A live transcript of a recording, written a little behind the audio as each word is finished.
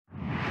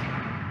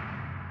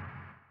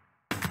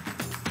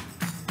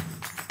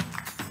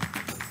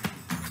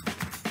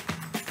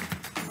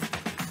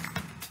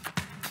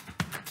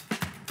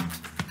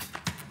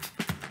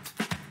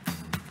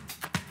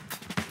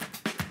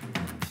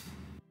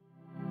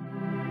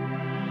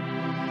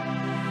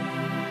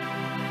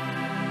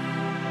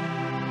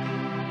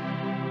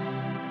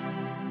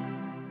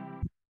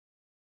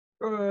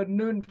Good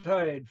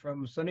noontide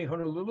from sunny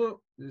Honolulu.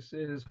 This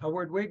is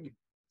Howard Wiig,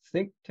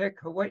 ThinkTech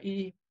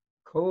Hawaii,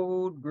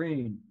 Code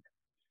Green.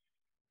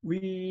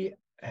 We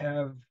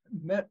have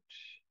met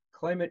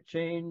climate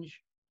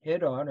change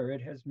head on, or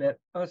it has met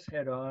us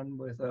head on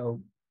with a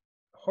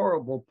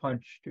horrible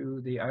punch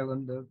to the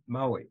island of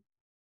Maui.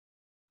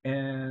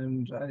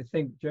 And I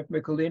think Jeff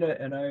Mikulina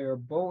and I are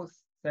both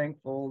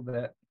thankful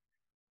that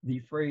the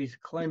phrase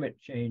climate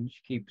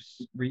change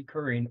keeps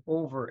recurring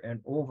over and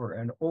over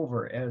and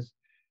over as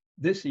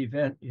this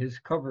event is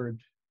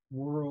covered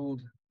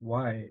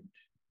worldwide.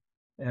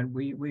 And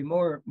we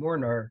mourn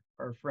our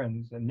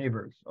friends and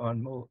neighbors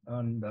on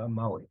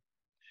Maui.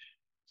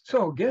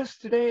 So guest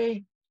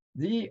today,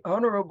 the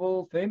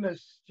Honorable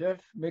famous Jeff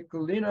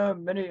Mikulina.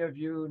 Many of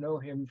you know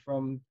him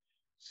from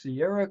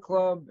Sierra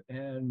Club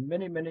and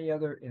many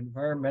other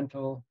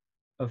environmental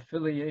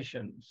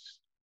affiliations.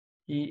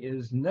 He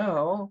is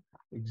now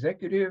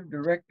Executive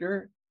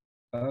Director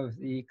of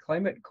the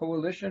Climate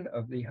Coalition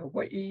of the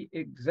Hawaii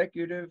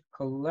Executive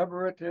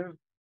Collaborative.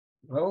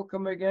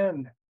 Welcome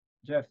again,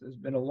 Jeff. It's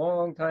been a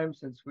long time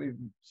since we've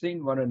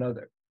seen one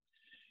another.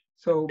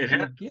 So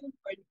begin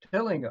by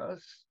telling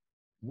us,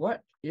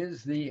 what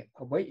is the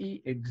Hawaii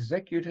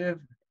Executive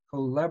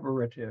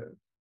Collaborative?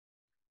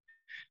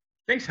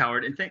 Thanks,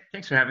 Howard, and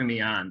thanks for having me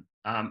on.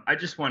 I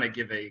just want to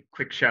give a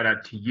quick shout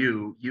out to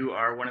you. You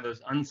are one of those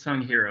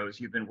unsung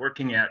heroes. You've been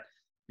working at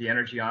the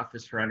Energy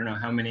Office for I don't know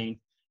how many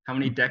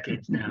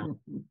decades now.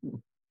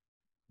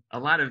 A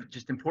lot of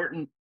just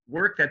important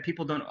work that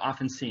people don't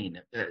often see,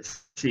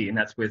 and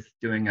that's with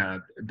doing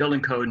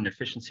building code and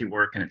efficiency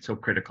work, and it's so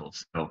critical.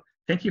 So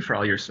thank you for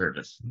all your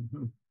service.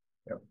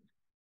 Yep.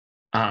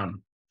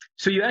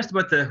 So you asked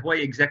about the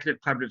Hawaii Executive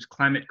Collaborative's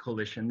Climate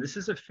Coalition. This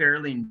is a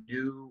fairly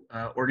new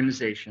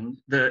organization.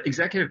 The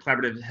Executive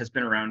Collaborative has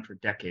been around for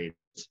decades,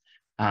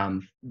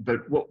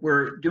 but what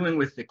we're doing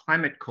with the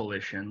Climate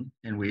Coalition,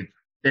 and we've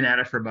been at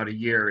it for about a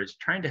year, is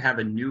trying to have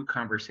a new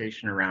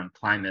conversation around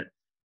climate,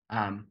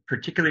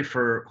 particularly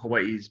for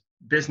Hawaii's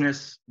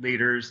business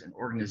leaders and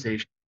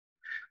organizations.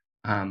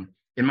 In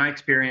my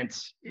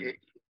experience,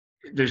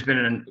 there's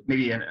been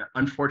maybe an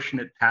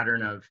unfortunate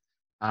pattern of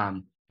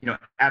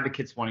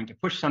advocates wanting to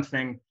push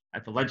something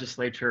at the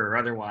legislature or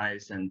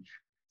otherwise, and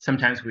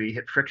sometimes we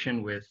hit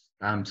friction with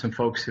some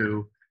folks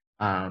who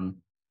aren't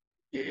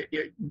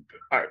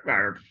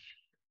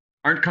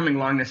coming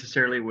along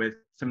necessarily with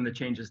some of the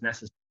changes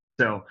necessary.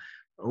 So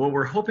what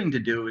we're hoping to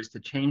do is to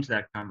change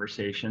that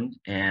conversation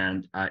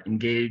and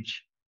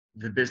engage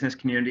the business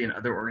community and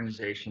other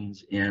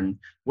organizations in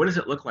what does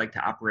it look like to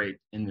operate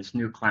in this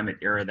new climate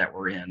era that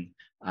we're in?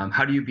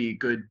 How do you be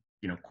good,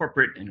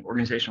 corporate and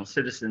organizational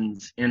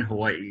citizens in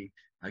Hawaii,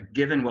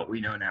 given what we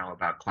know now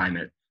about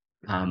climate?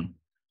 And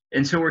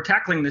so we're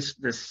tackling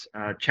this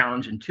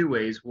challenge in two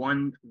ways.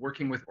 One,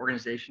 working with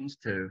organizations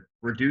to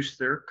reduce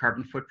their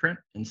carbon footprint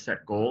and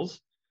set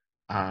goals.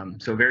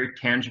 So very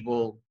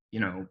tangible,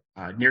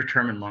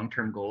 near-term and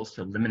long-term goals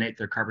to eliminate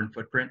their carbon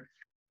footprint.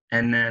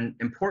 And then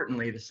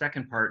importantly, the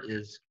second part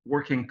is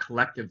working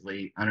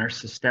collectively on our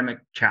systemic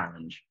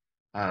challenge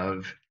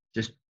of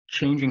just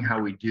changing how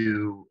we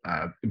do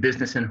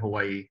business in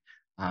Hawaii.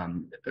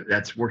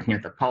 That's working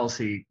at the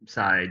policy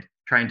side,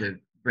 trying to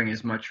bring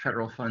as much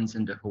federal funds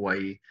into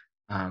Hawaii,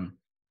 but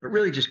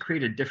really just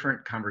create a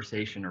different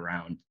conversation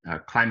around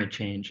climate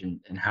change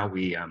and how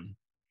we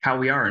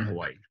are in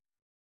Hawaii.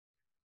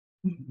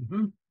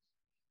 Mm-hmm.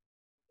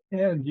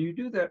 And do you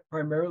do that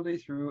primarily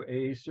through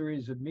a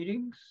series of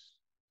meetings,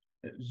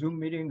 Zoom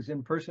meetings,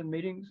 in-person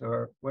meetings,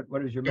 or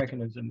what is your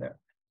mechanism there?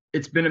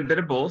 It's been a bit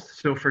of both.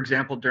 So for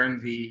example,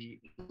 during the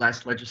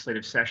last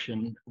legislative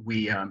session,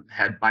 we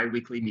had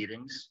bi-weekly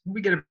meetings. We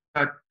get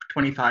about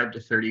 25 to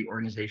 30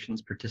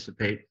 organizations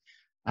participate.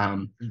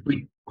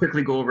 We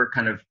quickly go over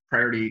kind of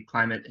priority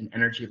climate and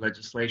energy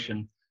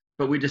legislation,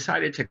 but we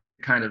decided to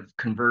kind of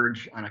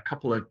converge on a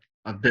couple of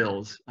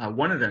bills.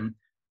 One of them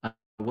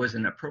was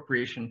an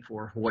appropriation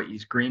for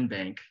Hawaii's Green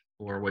Bank,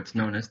 or what's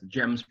known as the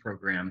GEMS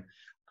program,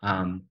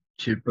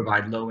 to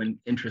provide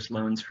low-interest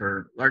loans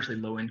for largely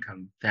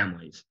low-income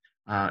families.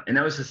 And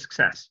that was a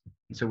success.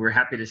 And so we're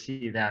happy to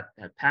see that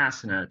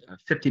pass, and a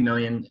 $50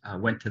 million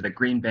went to the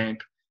Green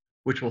Bank,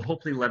 which will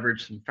hopefully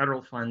leverage some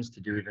federal funds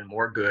to do even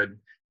more good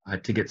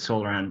to get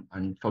solar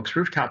on folks'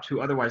 rooftops who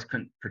otherwise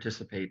couldn't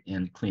participate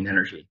in clean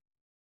energy.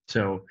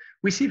 So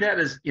we see that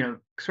as,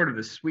 sort of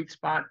the sweet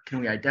spot. Can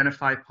we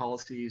identify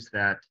policies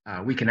that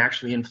we can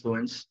actually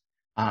influence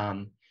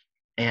and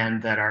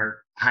that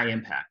are high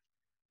impact?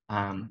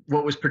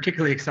 What was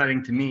particularly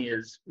exciting to me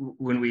is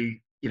when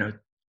we,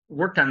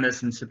 worked on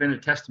this and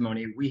submitted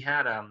testimony, we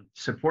had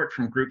support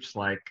from groups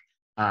like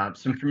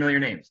some familiar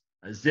names,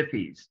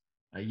 Zippies,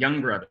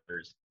 Young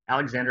Brothers,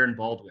 Alexander and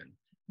Baldwin,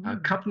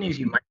 companies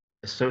you might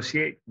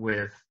associate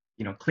with,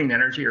 clean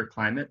energy or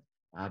climate,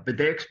 but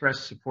they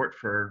expressed support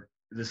for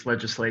this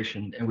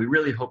legislation, and we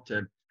really hope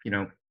to,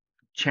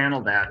 channel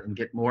that and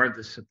get more of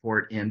the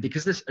support in,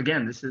 because this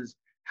is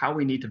how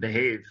we need to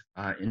behave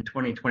in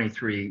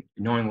 2023,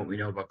 knowing what we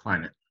know about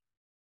climate.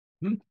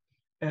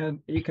 And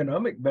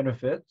economic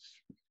benefits,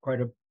 quite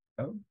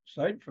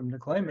aside from the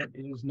climate,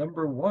 is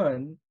number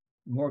one.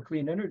 The more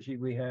clean energy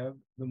we have,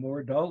 the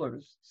more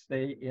dollars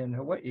stay in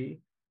Hawaii,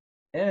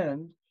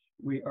 and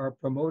we are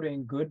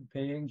promoting good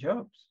paying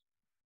jobs.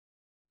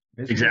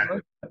 Exactly.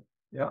 Like that.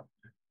 Yeah.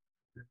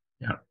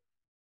 Yeah.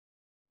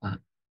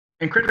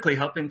 And critically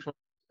helping folks,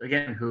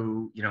 again,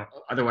 who,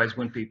 otherwise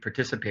wouldn't be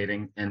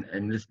participating. And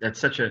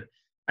that's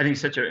I think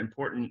such an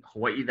important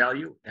Hawaii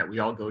value, that we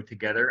all go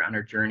together on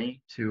our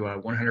journey to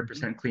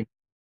 100% clean.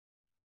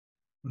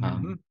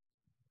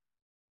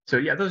 So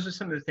yeah, those are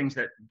some of the things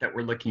that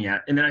we're looking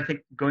at. And then I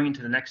think going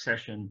into the next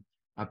session,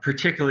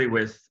 particularly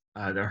with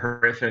the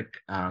horrific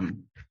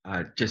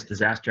just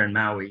disaster in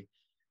Maui,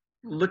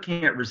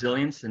 looking at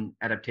resilience and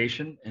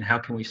adaptation, and how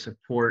can we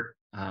support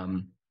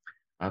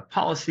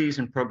policies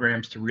and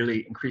programs to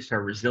really increase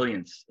our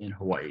resilience in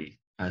Hawaii,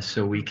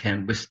 so we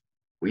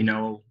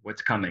know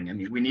what's coming. I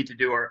mean, we need to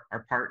do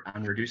our part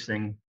on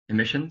reducing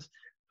emissions,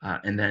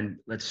 and then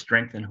let's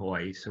strengthen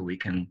Hawaii so we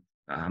can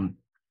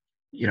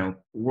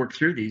work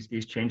through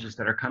these changes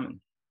that are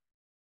coming.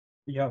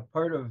 Yeah,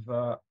 part of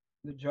the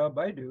job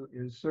I do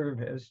is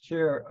serve as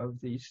chair of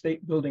the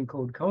State Building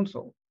Code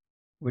Council,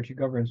 which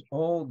governs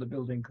all the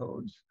building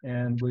codes.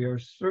 And we are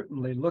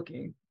certainly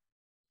looking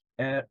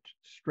at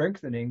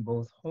strengthening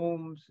both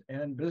homes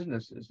and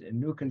businesses in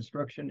new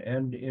construction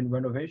and in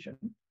renovation.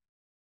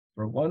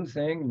 For one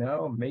thing,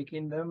 now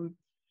making them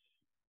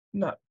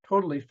not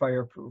totally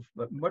fireproof,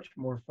 but much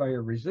more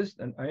fire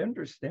resistant. I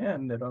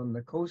understand that on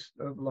the coast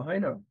of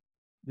Lahaina,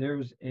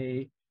 there's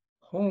a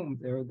home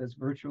there that's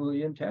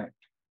virtually intact.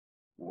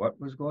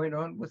 What was going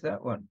on with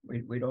that one?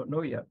 We don't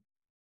know yet.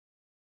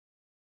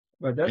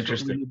 But that's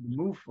what we need to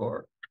move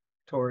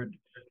toward.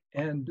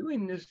 And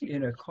doing this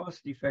in a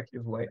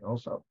cost-effective way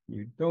also.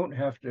 You don't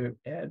have to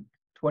add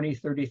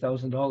 $20,000,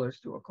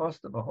 $30,000 to a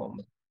cost of a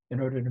home in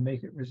order to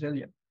make it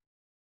resilient.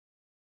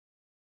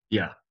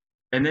 Yeah.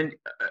 And then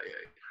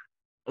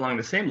along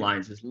the same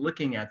lines is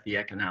looking at the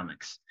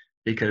economics,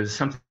 because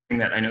something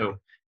that I know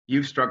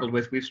we've struggled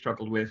with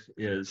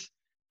is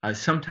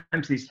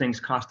sometimes these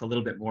things cost a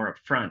little bit more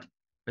upfront,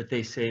 but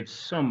they save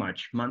so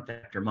much month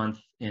after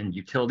month in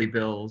utility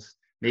bills,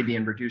 maybe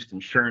in reduced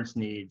insurance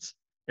needs,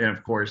 and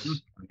of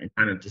course, in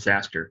time of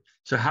disaster.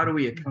 So how do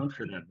we account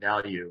for that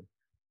value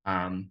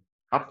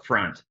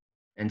upfront?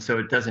 And so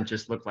it doesn't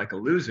just look like a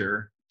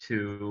loser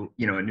to,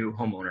 a new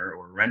homeowner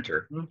or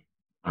renter.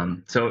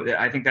 So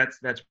I think that's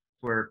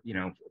where,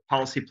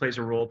 policy plays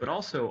a role, but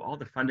also all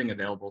the funding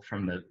available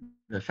from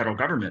the federal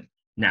government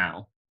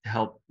now to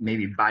help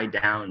maybe buy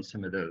down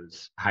some of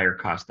those higher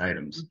cost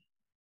items.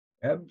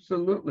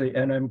 Absolutely.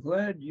 And I'm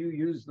glad you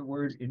used the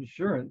word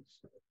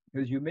insurance,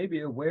 because you may be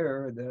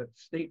aware that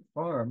State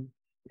Farm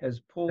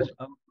has pulled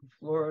out of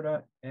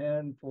Florida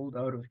and pulled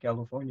out of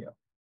California.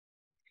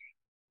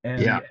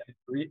 And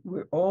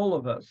all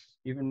of us,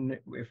 even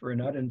if we're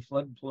not in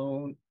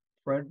flood-prone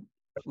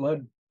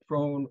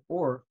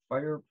or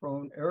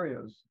fire-prone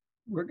areas,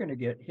 we're going to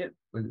get hit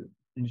with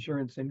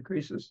insurance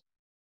increases.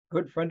 A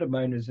good friend of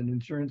mine is an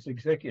insurance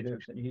executive,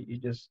 and he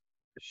just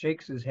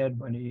shakes his head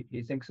when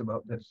he thinks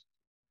about this.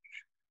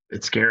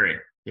 It's scary.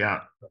 Yeah.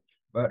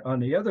 But on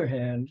the other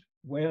hand,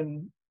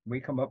 when we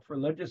come up for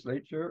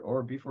legislature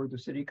or before the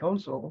city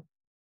council,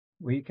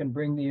 we can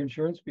bring the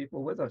insurance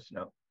people with us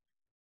now.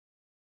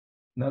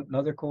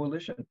 Another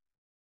coalition.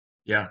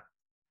 Yeah.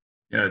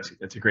 Yeah,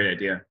 it's a great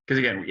idea. Because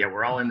again,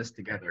 we're all in this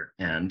together,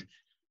 and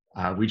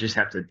we just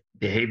have to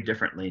behave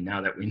differently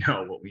now that we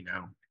know what we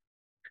know.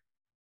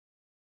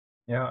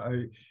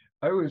 Yeah,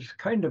 I was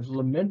kind of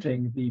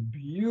lamenting the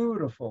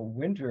beautiful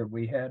winter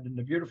we had and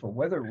the beautiful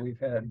weather we've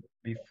had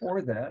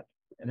before that.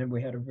 And then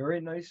we had a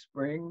very nice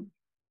spring,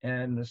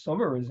 and the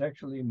summer is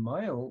actually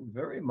mild,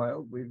 very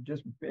mild. We've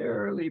just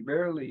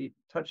barely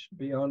touched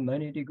beyond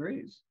 90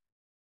 degrees.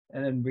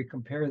 And then we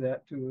compare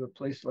that to a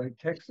place like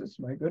Texas,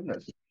 my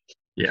goodness.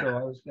 Yeah. So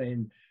I was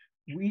saying,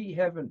 we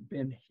haven't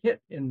been hit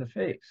in the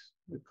face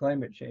with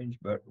climate change,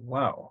 but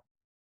wow,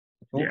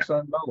 the folks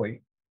on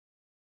Maui,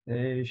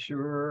 they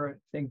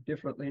sure think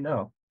differently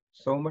now.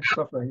 So much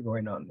suffering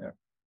going on there.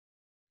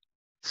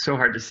 So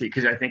hard to see,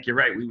 because I think you're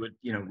right.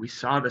 We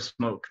saw the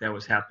smoke that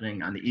was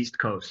happening on the East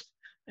Coast,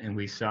 and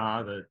we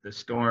saw the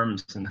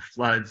storms and the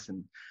floods.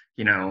 And,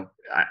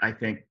 I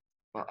think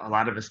a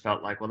lot of us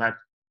felt like, well,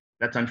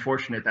 that's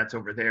unfortunate. That's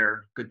over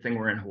there. Good thing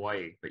we're in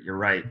Hawaii. But you're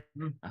right.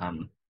 A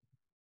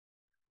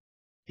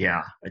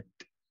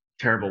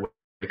terrible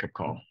wake-up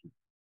call.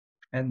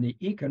 And the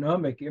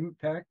economic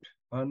impact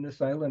on this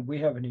island, we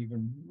haven't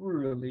even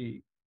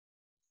really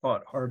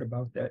thought hard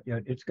about that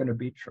yet. It's going to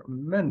be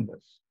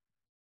tremendous.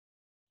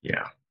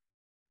 Yeah.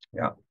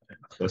 Yeah.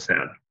 So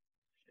sad.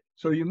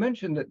 So you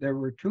mentioned that there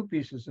were two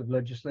pieces of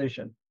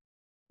legislation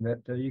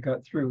that you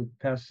got through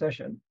past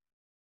session.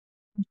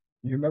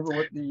 You remember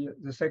what the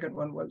second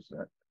one was?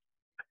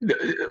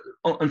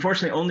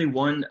 Unfortunately, only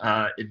one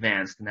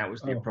advanced, and that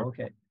was the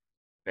appropriate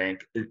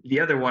bank. The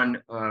other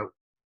one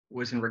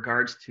was in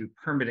regards to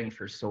permitting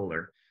for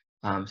solar.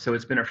 So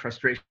it's been a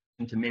frustration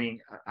to many.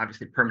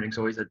 Obviously, permitting is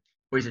always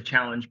a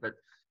challenge, but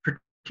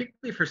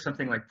particularly for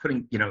something like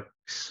putting,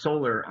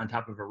 solar on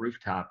top of a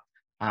rooftop,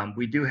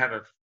 we do have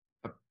a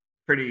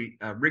pretty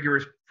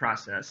rigorous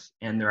process,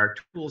 and there are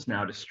tools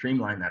now to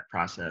streamline that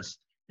process.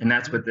 And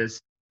that's what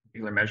this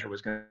particular measure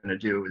was going to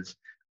do, is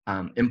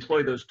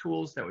employ those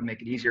tools that would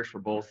make it easier for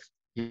both,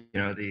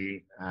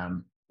 the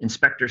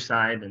inspector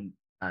side and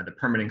the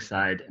permitting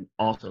side, and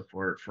also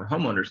for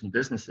homeowners and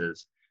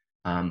businesses.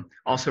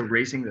 Also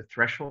raising the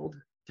threshold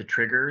to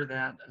trigger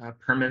that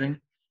permitting.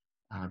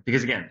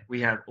 Because again, we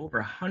have over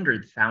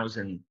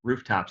 100,000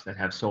 rooftops that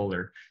have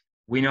solar.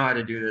 We know how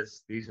to do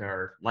this. These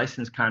are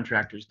licensed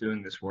contractors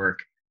doing this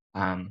work,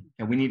 and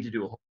we need to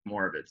do a whole lot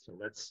more of it. So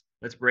let's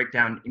break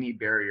down any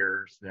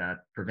barriers that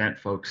prevent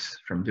folks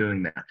from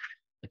doing that.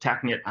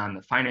 Attacking it on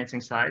the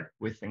financing side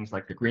with things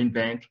like the Green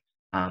Bank,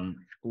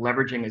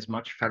 leveraging as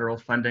much federal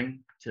funding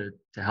to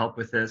help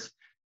with this,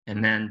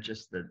 and then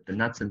just the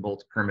nuts and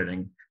bolts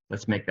permitting.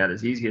 Let's make that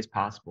as easy as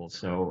possible,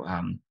 so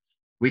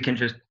we can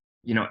just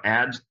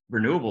add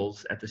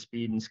renewables at the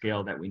speed and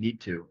scale that we need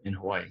to in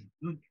Hawaii.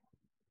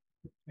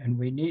 And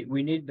we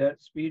need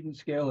that speed and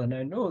scale. And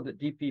I know that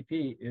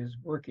DPP is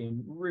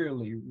working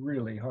really,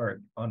 really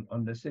hard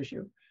on this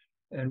issue.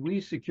 And we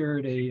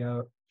secured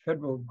a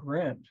federal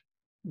grant,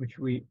 which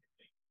we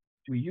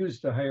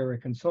used to hire a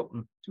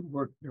consultant to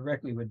work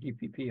directly with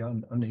DPP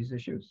on these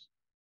issues.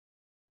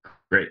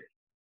 Great.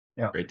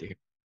 Yeah. Great to hear.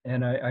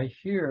 And I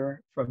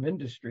hear from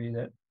industry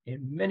that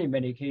in many,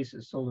 many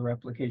cases, solar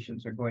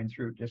applications are going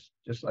through just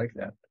like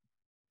that.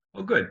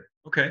 Oh, good.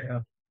 Okay.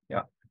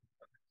 Yeah.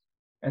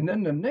 And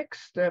then the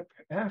next step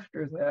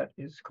after that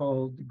is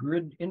called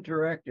grid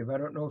interactive. I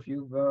don't know if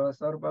you've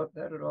thought about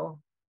that at all,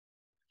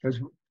 because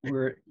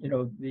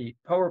the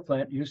power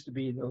plant used to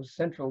be those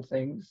central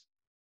things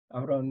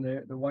out on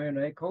the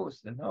Waianae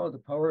coast, and now the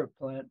power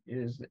plant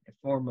is a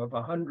form of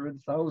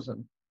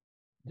 100,000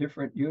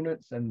 different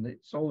units, and the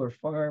solar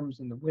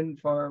farms and the wind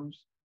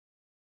farms.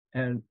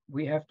 And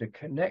we have to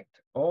connect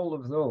all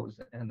of those.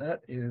 And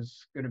that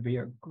is going to be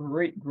a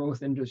great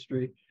growth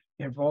industry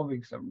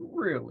involving some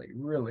really,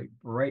 really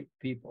bright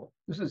people.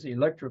 This is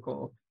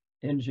electrical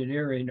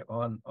engineering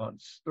on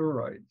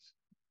steroids.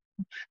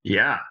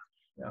 Yeah.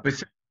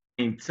 It's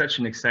such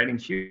an exciting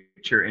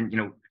future. And,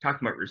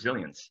 talking about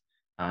resilience,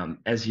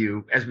 as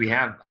we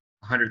have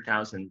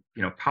 100,000,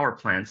 power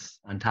plants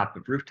on top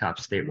of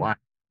rooftops statewide,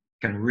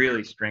 can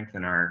really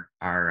strengthen our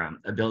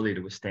ability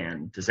to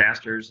withstand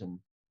disasters and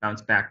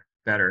bounce back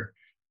better.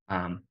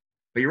 But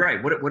you're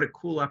right. What a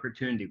cool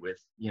opportunity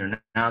with,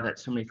 now that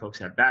so many folks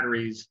have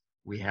batteries,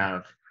 we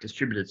have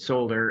distributed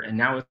solar, and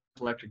now with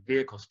electric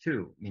vehicles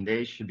too. I mean,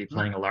 they should be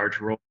playing a large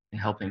role in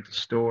helping to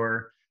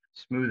store,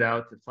 smooth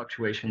out the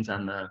fluctuations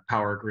on the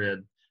power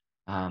grid.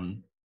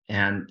 And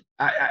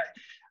I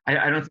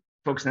don't think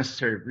folks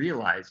necessarily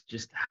realize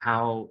just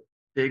how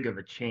big of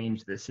a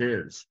change this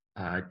is,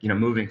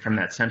 moving from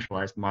that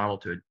centralized model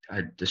to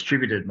a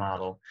distributed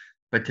model.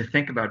 But to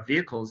think about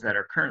vehicles that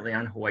are currently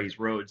on Hawaii's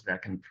roads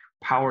that can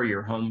power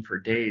your home for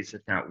days, if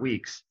not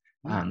weeks,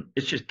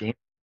 it's just game.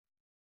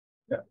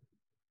 Yeah.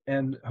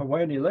 And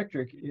Hawaiian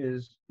Electric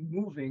is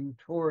moving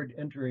toward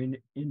entering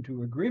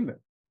into agreement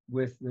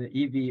with the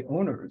EV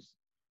owners,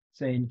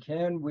 saying,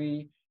 can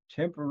we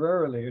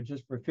temporarily, or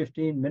just for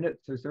 15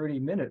 minutes or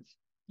 30 minutes,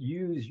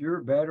 use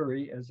your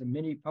battery as a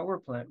mini power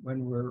plant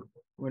when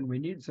we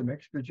need some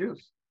extra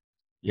juice?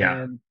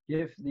 Yeah. And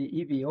if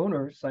the EV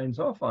owner signs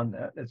off on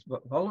that, it's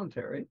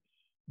voluntary,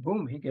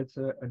 boom, he gets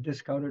a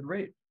discounted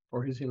rate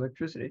for his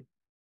electricity.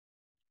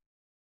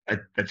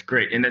 That's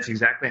great. And that's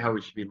exactly how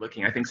we should be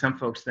looking. I think some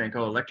folks think,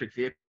 electric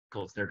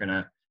vehicles, they're going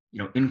to,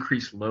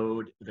 increase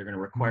load, they're going to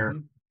require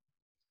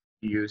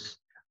use.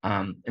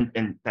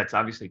 And that's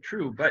obviously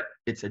true, but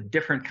it's a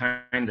different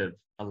kind of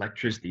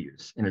electricity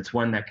use. And it's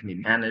one that can be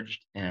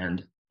managed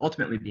and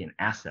ultimately be an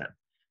asset.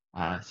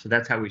 So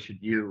that's how we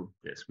should view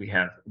this. We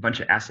have a bunch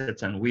of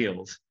assets on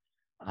wheels.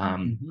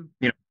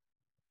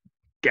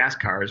 Gas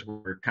cars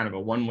were kind of a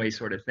one-way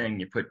sort of thing.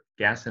 You put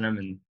gas in them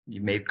and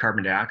you made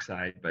carbon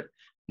dioxide. But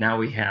now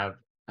we have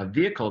a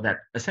vehicle that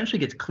essentially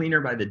gets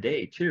cleaner by the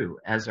day too,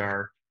 as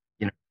our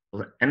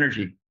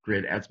energy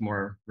grid adds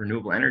more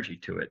renewable energy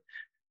to it.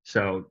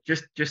 So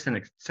just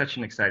such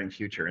an exciting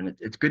future. And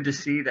it's good to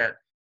see that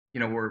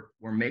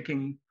we're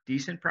making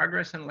decent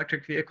progress on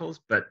electric vehicles,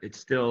 but it's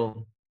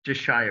still just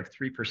shy of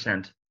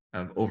 3%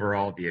 of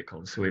overall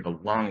vehicles. So we have a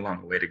long,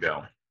 long way to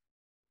go.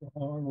 A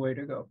long way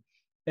to go.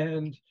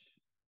 And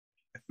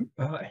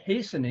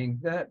hastening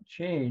that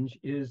change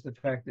is the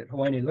fact that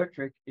Hawaiian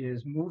Electric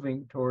is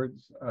moving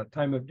towards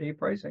time of day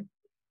pricing,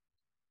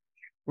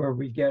 where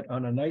we get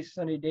on a nice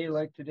sunny day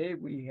like today,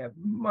 we have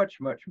much,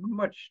 much,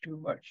 much too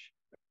much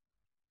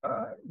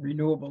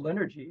renewable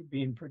energy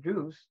being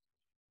produced.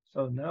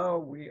 So now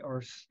we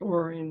are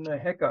storing the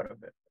heck out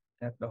of it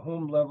at the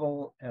home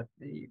level, at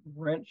the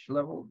ranch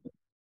level,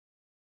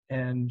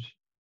 and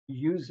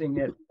using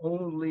it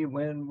only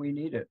when we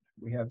need it.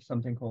 We have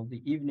something called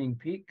the evening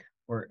peak,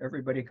 where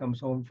everybody comes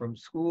home from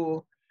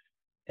school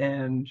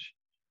and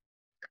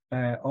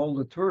all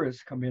the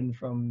tourists come in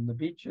from the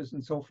beaches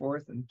and so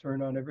forth and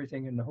turn on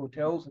everything in the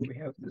hotels. And we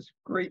have this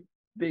great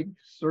big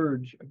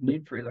surge of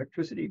need for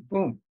electricity,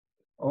 boom,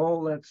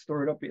 all that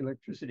stored up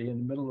electricity in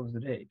the middle of the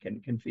day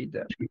can feed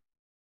that.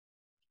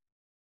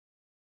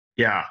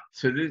 Yeah,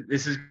 so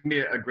this is going to be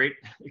a great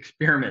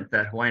experiment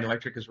that Hawaiian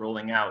Electric is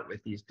rolling out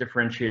with these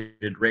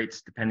differentiated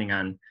rates depending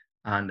on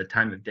the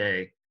time of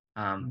day.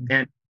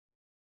 And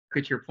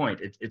to your point,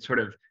 it sort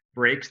of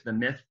breaks the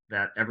myth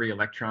that every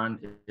electron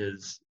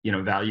is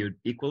valued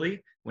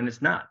equally when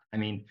it's not. I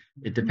mean,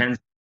 it depends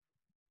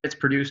it's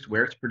produced,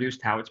 where it's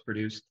produced, how it's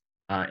produced.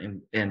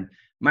 And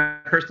my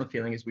personal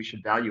feeling is we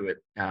should value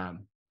it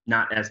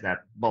not as that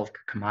bulk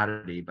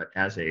commodity, but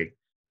as a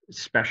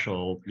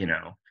special,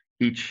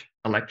 each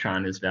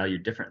electron is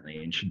valued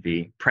differently and should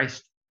be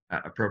priced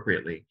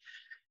appropriately.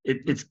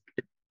 It's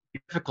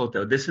difficult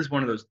though. This is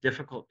one of those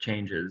difficult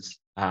changes.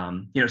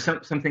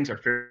 Some things are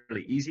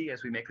fairly easy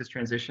as we make this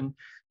transition.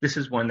 This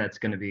is one that's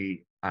going to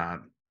be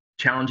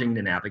challenging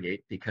to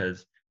navigate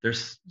because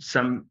there's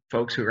some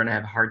folks who are going to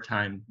have a hard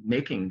time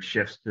making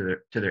shifts to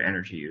their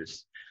energy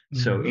use.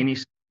 So any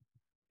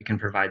we can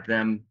provide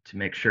them to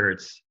make sure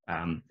it's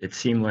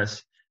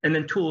seamless, and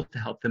then tools to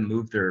help them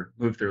move their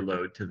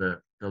load to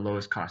the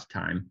lowest cost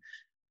time.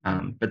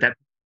 But that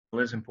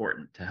is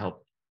important to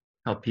help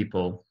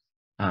people,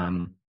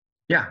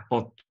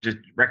 both just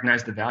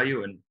recognize the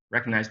value and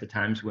recognize the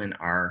times when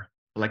our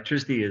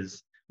electricity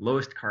is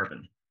lowest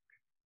carbon.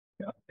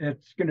 Yeah,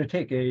 it's going to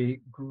take a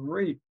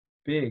great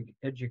big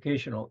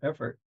educational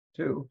effort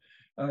too.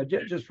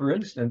 Just for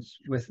instance,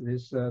 with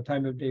this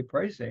time of day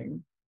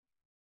pricing,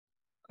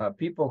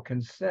 people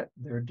can set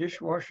their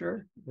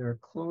dishwasher, their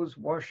clothes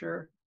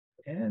washer,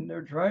 and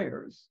their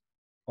dryers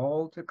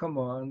all to come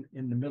on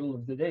in the middle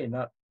of the day,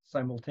 not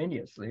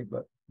simultaneously,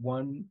 but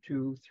 1,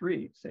 2,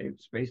 3, say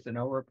spaced an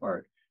hour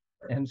apart,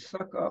 and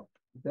suck up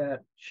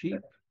that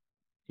cheap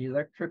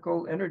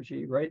electrical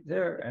energy right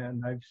there.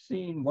 And I've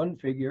seen one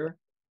figure,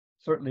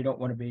 certainly don't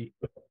want to be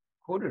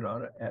quoted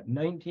on it, at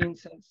 19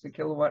 cents a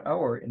kilowatt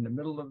hour in the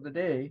middle of the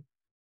day.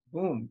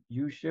 Boom,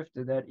 you shift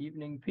to that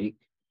evening peak.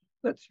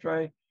 Let's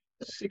try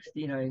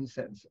 69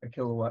 cents a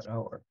kilowatt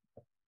hour.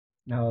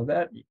 Now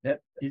that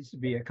needs to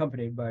be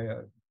accompanied by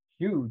a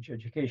huge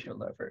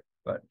educational effort,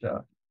 but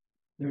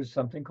there's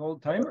something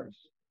called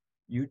timers.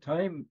 You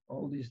time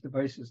all these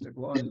devices to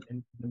go on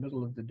in the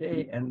middle of the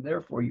day, and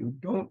therefore you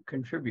don't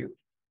contribute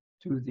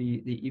to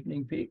the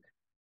evening peak.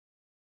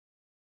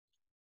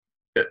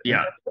 Yeah.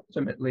 And that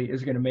ultimately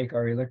is going to make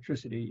our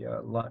electricity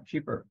a lot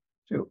cheaper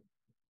too.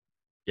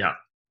 Yeah,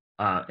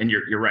 and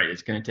you're right.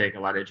 It's going to take a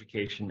lot of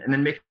education, and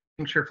then making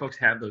sure folks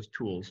have those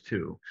tools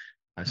too,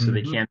 so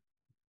they can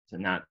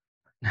not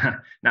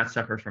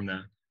suffer from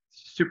the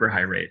super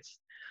high rates.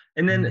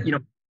 And then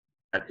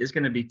that is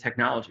going to be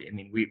technology. I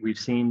mean, we've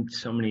seen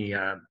so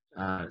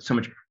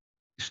much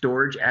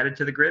storage added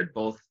to the grid,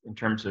 both in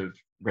terms of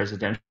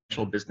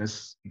residential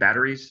business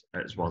batteries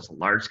as well as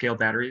large scale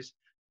batteries.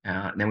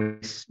 And then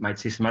we might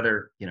see some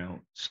other,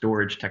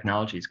 storage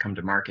technologies come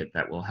to market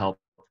that will help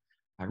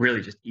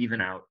really just even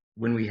out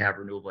when we have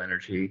renewable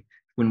energy,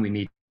 when we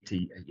need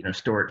to,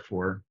 store it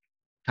for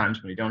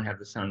times when we don't have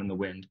the sun and the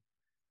wind.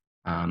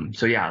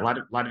 So yeah, a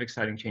lot of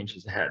exciting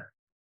changes ahead.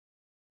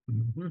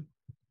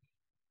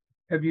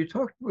 Have you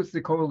talked with the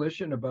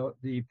coalition about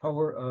the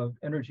power of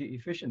energy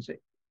efficiency?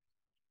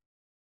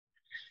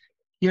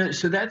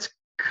 So that's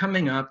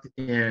coming up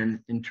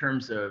in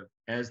terms of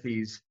as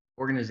these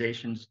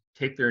organizations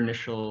take their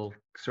initial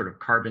sort of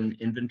carbon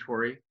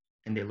inventory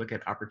and they look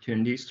at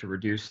opportunities to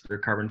reduce their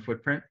carbon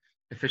footprint.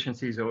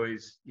 Efficiency is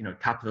always,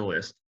 top of the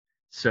list.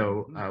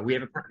 So we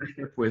have a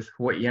partnership with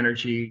Hawai'i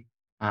Energy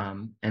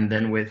and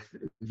then with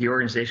the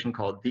organization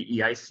called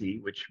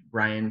VEIC, which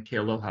Brian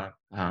Kealoha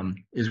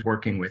is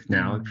working with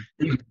now.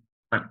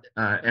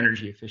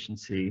 Energy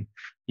efficiency,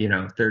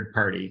 third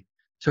party.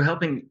 So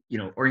helping,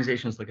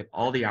 organizations look at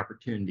all the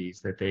opportunities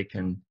that they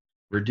can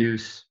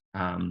reduce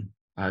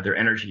their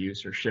energy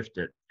use or shift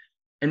it.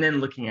 And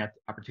then looking at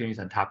opportunities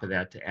on top of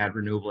that to add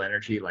renewable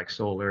energy like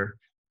solar,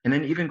 and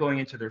then even going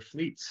into their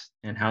fleets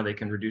and how they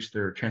can reduce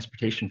their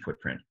transportation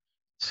footprint.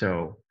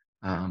 So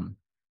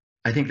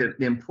I think that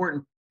the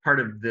important part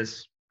of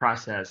this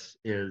process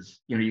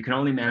is, you can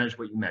only manage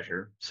what you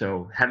measure.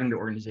 So having the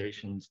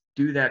organizations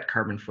do that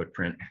carbon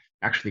footprint,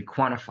 actually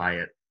quantify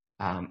it,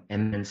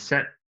 and then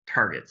set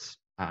targets.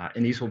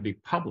 And these will be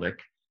public.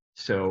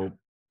 So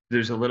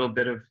there's a little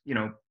bit of,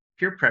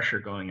 peer pressure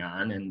going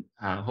on, and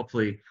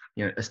hopefully,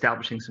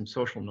 establishing some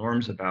social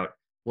norms about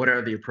what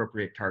are the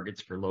appropriate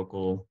targets for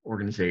local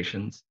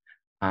organizations,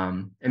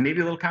 and maybe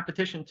a little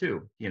competition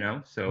too.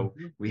 So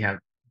we have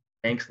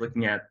banks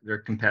looking at their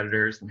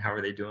competitors and how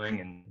are they doing,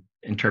 and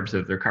in terms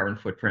of their carbon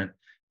footprint,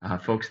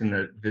 folks in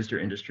the visitor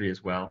industry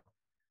as well.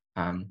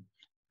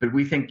 But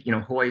we think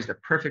Hawaii is the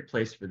perfect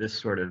place for this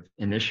sort of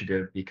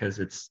initiative because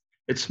it's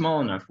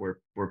small enough where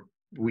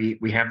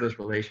we have those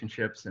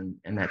relationships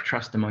and that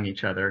trust among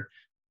each other.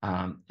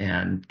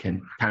 And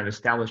can kind of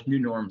establish new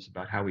norms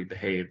about how we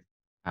behave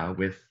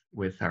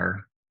within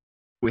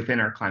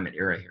our climate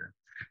era here.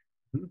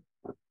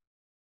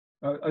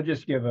 I'll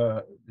just give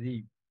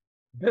the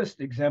best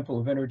example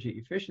of energy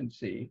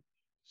efficiency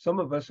some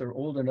of us are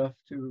old enough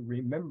to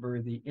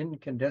remember the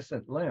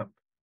incandescent lamp.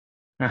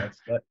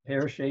 That's that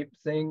pear-shaped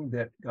thing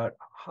that got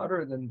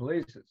hotter than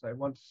blazes. I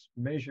once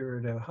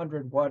measured a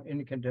 100-watt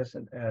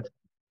incandescent at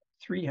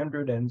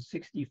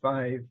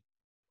 365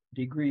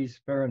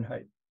 degrees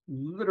Fahrenheit,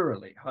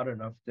 literally hot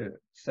enough to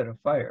set a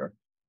fire.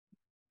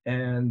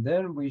 And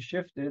then we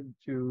shifted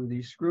to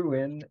the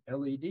screw-in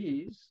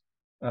LEDs,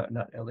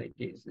 not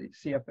LEDs, the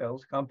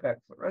CFLs,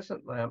 compact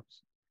fluorescent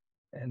lamps.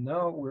 And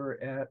now we're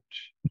at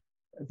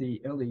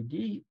the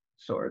LED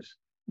source.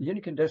 The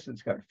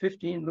incandescent's got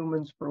 15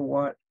 lumens per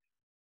watt.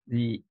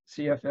 The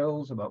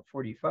CFL's about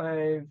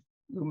 45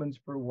 lumens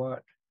per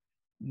watt.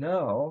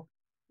 Now,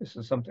 this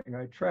is something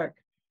I track,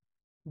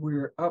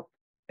 we're up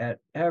at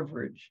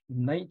average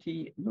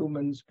 90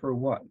 lumens per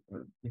watt,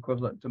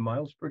 equivalent to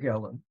miles per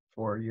gallon,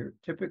 for your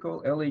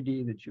typical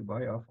LED that you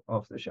buy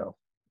off the shelf.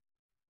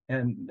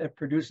 And that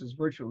produces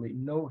virtually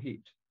no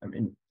heat. I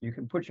mean, you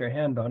can put your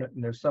hand on it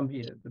and there's some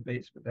heat at the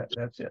base, but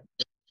that's it.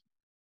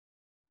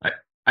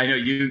 I know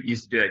you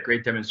used to do that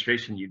great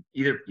demonstration.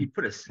 You'd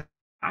put a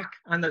sock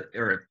on the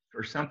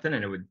or something,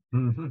 and it would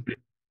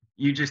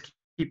you just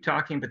keep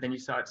talking, but then you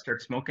saw it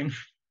start smoking.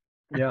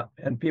 Yeah,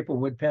 and people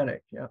would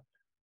panic. Yeah.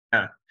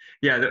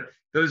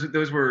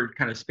 Those were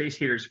kind of space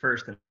heaters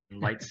first and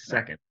lights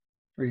second.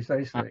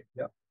 Precisely.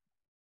 Yeah.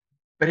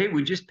 But hey,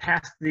 we just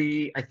passed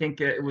I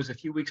think it was a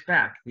few weeks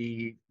back,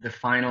 the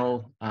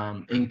final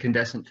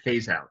incandescent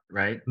phase out,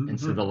 right? And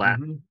so the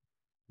last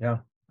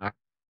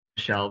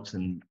shelves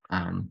and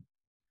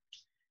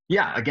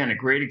yeah, again, a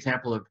great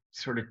example of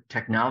sort of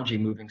technology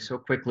moving so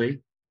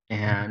quickly,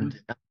 and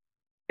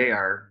they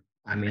are,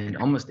 I mean,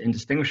 almost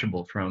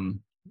indistinguishable from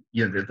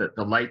the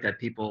light that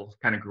people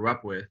kind of grew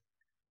up with.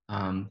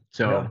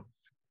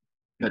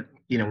 But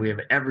we have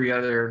every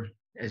other,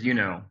 as you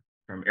know,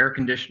 from air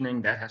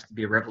conditioning, that has to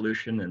be a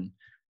revolution, and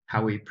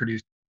how we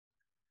produce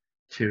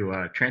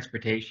to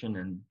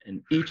transportation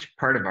and each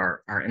part of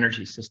our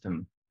energy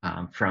system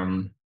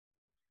from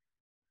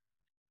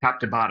top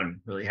to bottom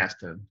really has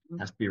to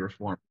be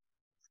reformed.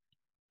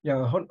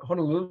 Yeah,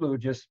 Honolulu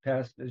just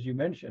passed, as you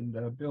mentioned,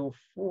 Bill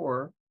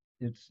 4,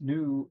 its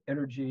new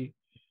energy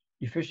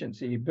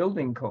efficiency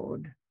building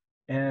code.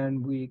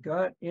 And we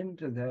got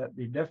into that,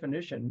 the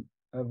definition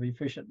of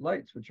efficient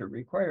lights, which are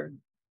required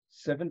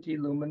 70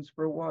 lumens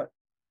per watt.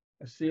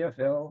 A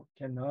CFL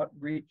cannot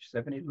reach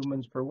 70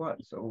 lumens per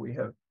watt. So we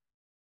have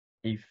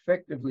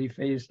effectively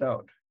phased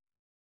out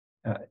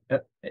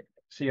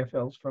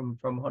CFLs from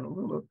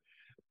Honolulu.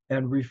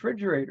 And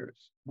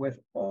refrigerators, with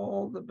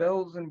all the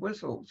bells and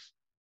whistles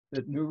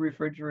that new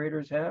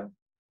refrigerators have,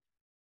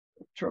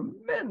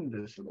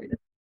 tremendously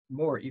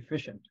more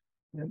efficient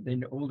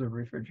than older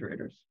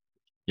refrigerators.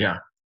 Yeah.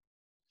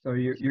 So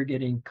you're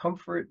getting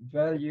comfort,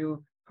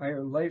 value,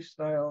 higher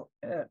lifestyle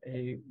at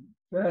a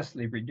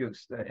vastly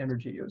reduced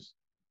energy use.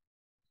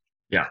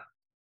 Yeah.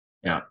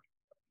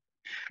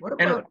 What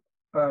about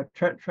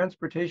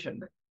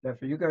transportation? Are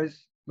you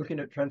guys looking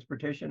at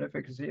transportation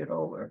efficacy at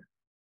all, or?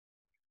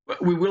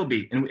 We will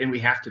be, and we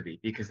have to be,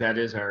 because that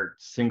is our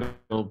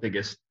single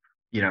biggest,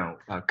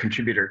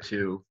 contributor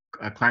to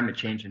climate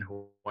change in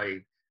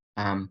Hawaii.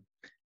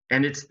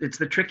 And it's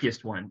the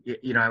trickiest one.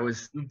 I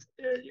was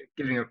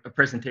giving a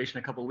presentation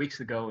a couple of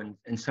weeks ago,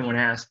 and someone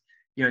asked,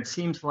 it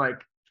seems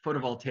like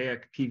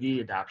photovoltaic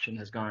PV adoption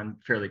has gone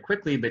fairly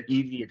quickly, but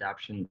EV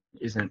adoption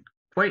isn't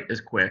quite as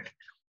quick.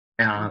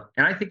 And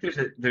I think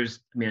there's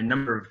a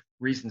number of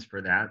reasons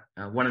for that.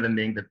 One of them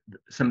being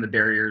some of the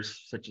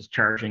barriers, such as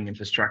charging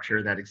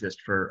infrastructure, that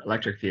exist for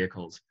electric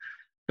vehicles.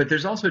 But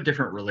there's also a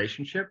different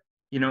relationship.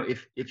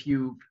 If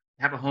you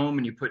have a home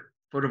and you put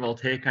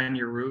photovoltaic on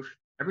your roof,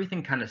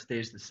 everything kind of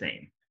stays the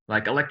same.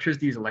 Like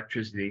electricity is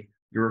electricity.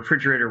 Your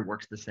refrigerator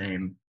works the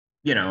same.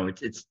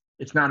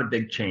 It's not a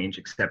big change,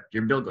 except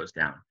your bill goes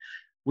down.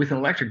 With an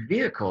electric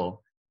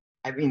vehicle,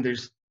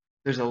 there's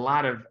a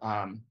lot of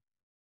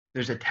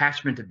there's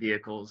attachment to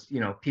vehicles.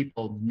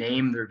 People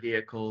name their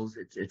vehicles.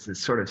 It's a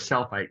sort of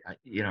self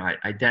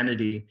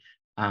identity.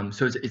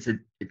 So it's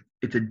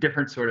a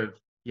different sort of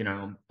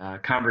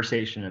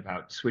conversation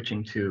about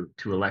switching to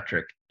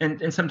electric,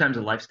 and sometimes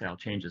a lifestyle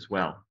change as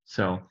well.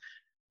 So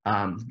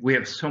we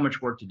have so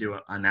much work to do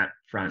on that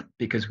front,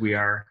 because we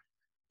are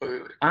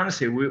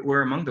honestly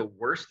we're among the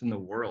worst in the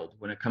world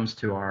when it comes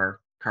to our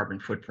carbon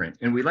footprint.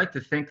 And we like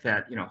to think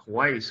that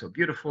Hawaii is so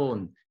beautiful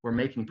and we're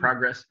making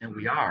progress, and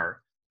we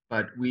are,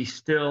 but we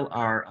still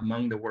are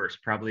among the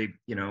worst. Probably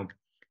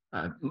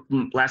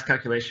last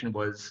calculation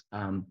was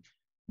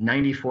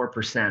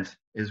 94%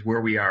 is where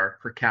we are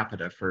per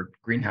capita for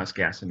greenhouse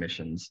gas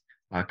emissions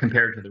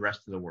compared to the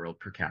rest of the world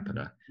per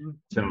capita.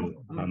 So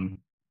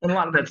and a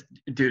lot of that's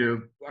due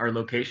to our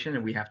location,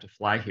 and we have to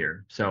fly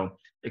here. So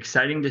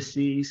exciting to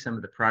see some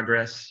of the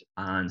progress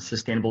on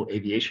sustainable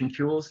aviation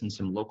fuels, and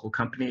some local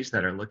companies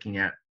that are looking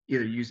at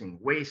either using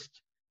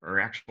waste or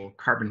actual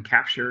carbon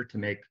capture to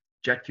make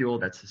jet fuel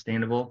that's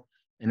sustainable.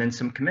 And then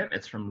some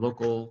commitments from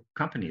local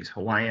companies,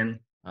 Hawaiian,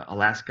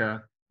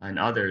 Alaska, and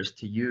others,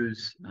 to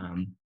use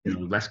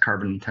less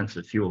carbon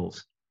intensive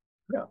fuels.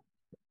 Yeah,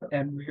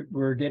 and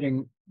we're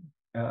getting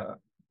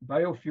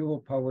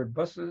biofuel-powered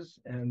buses,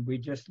 and we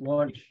just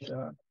launched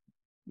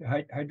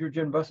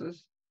hydrogen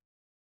buses.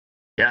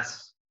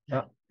 Yes.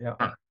 Yeah, yeah.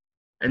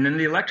 And then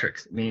the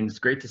electrics. I mean, it's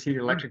great to see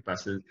the electric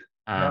buses,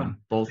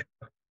 both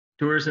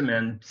tourism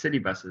and city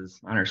buses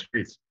on our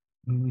streets.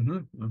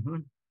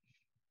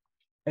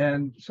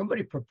 And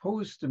somebody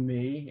proposed to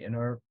me in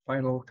our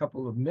final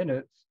couple of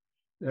minutes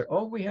that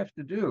all we have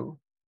to do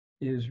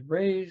is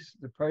raise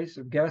the price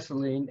of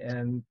gasoline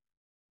and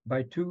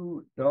by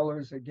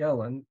 $2 a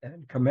gallon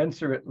and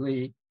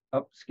commensurately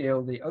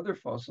upscale the other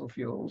fossil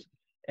fuels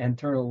and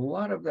turn a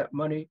lot of that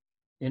money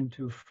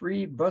into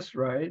free bus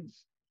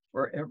rides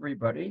for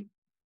everybody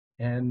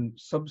and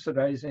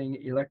subsidizing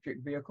electric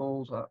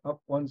vehicles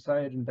up one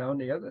side and down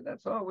the other.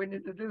 That's all we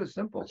need to do.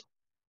 Simple.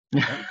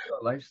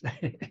 Lifestyle.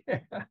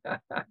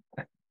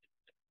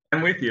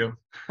 I'm with you,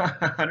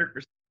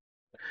 100%.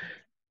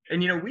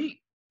 And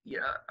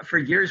for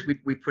years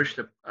we pushed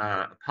a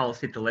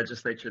policy at the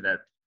legislature that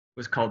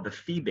was called the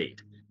fee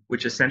bait,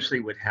 which essentially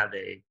would have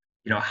a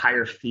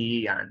higher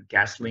fee on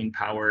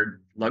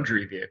gasoline-powered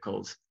luxury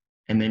vehicles,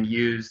 and then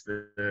use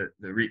the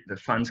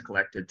funds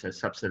collected to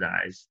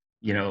subsidize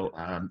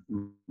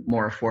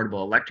more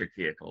affordable electric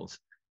vehicles.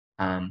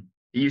 It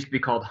used to be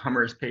called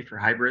Hummers Pay for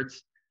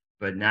Hybrids,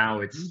 but now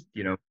it's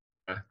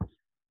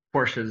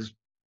Porsches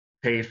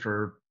pay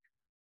for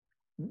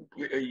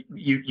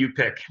you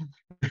pick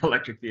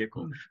electric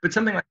vehicle. But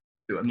something like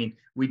that, I mean,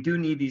 we do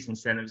need these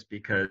incentives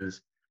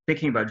because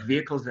thinking about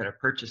vehicles that are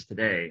purchased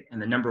today,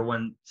 and the number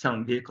one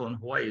selling vehicle in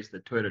Hawaii is the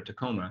Toyota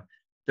Tacoma,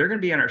 they're going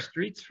to be on our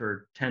streets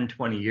for 10,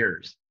 20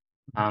 years.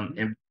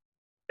 And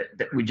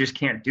we just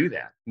can't do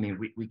that. I mean,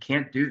 we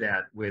can't do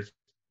that with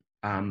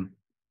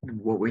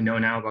what we know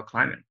now about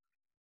climate.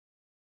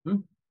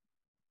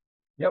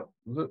 Yep,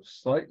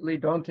 slightly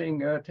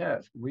daunting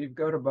task. We've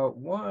got about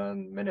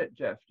 1 minute,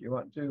 Jeff. Do you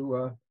want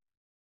to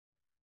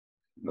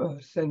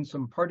send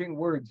some parting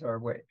words our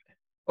way?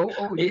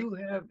 You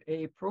have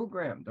a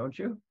program, don't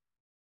you?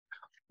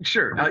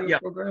 Sure. Yeah.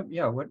 Program?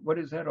 Yeah. What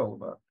is that all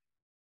about?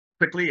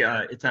 Quickly,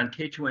 it's on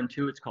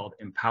K2N2. It's called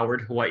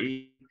Empowered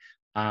Hawaii.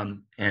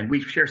 And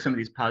we share some of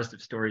these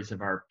positive stories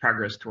of our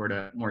progress toward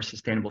a more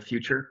sustainable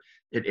future.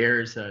 It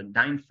airs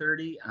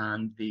 9:30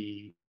 on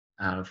the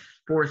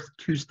fourth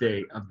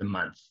Tuesday of the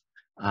month.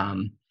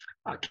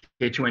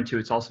 K2N2,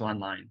 it's also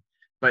online.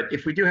 But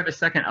if we do have a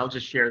second, I'll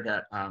just share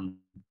that,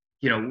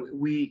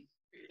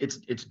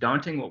 it's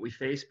daunting what we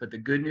face, but the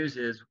good news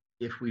is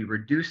if we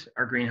reduce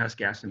our greenhouse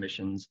gas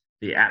emissions,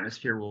 the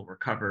atmosphere will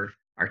recover,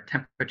 our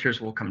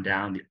temperatures will come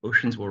down, the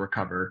oceans will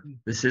recover.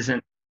 This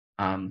isn't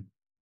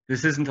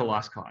a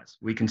lost cause.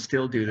 We can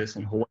still do this,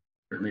 and Hawaii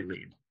certainly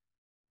lead.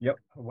 Yep,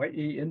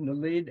 Hawaii in the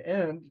lead,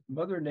 and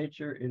Mother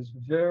Nature is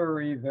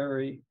very,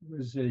 very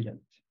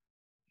resilient.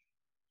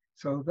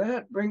 So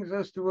that brings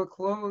us to a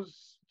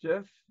close.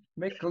 Jeff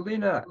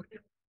Mikulina,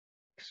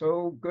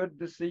 so good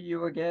to see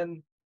you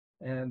again,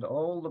 and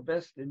all the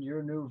best in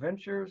your new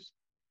ventures.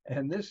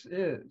 And this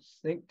is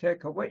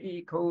ThinkTech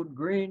Hawaii, Code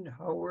Green,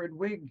 Howard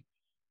Wiig.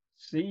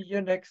 See you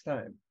next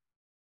time.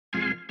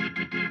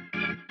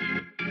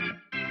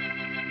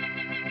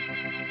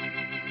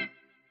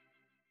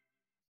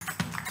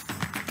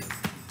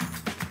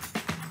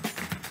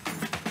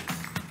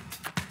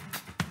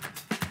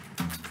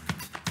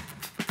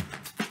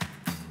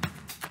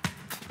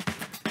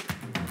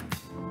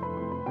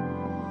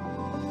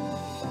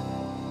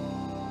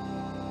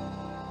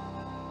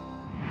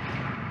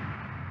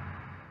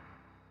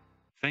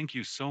 Thank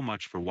you so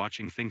much for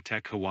watching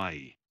ThinkTech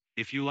Hawaii.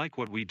 If you like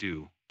what we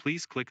do,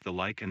 please click the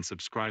like and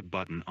subscribe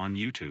button on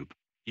YouTube.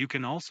 You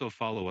can also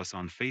follow us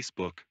on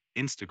Facebook,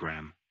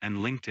 Instagram, and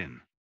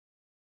LinkedIn.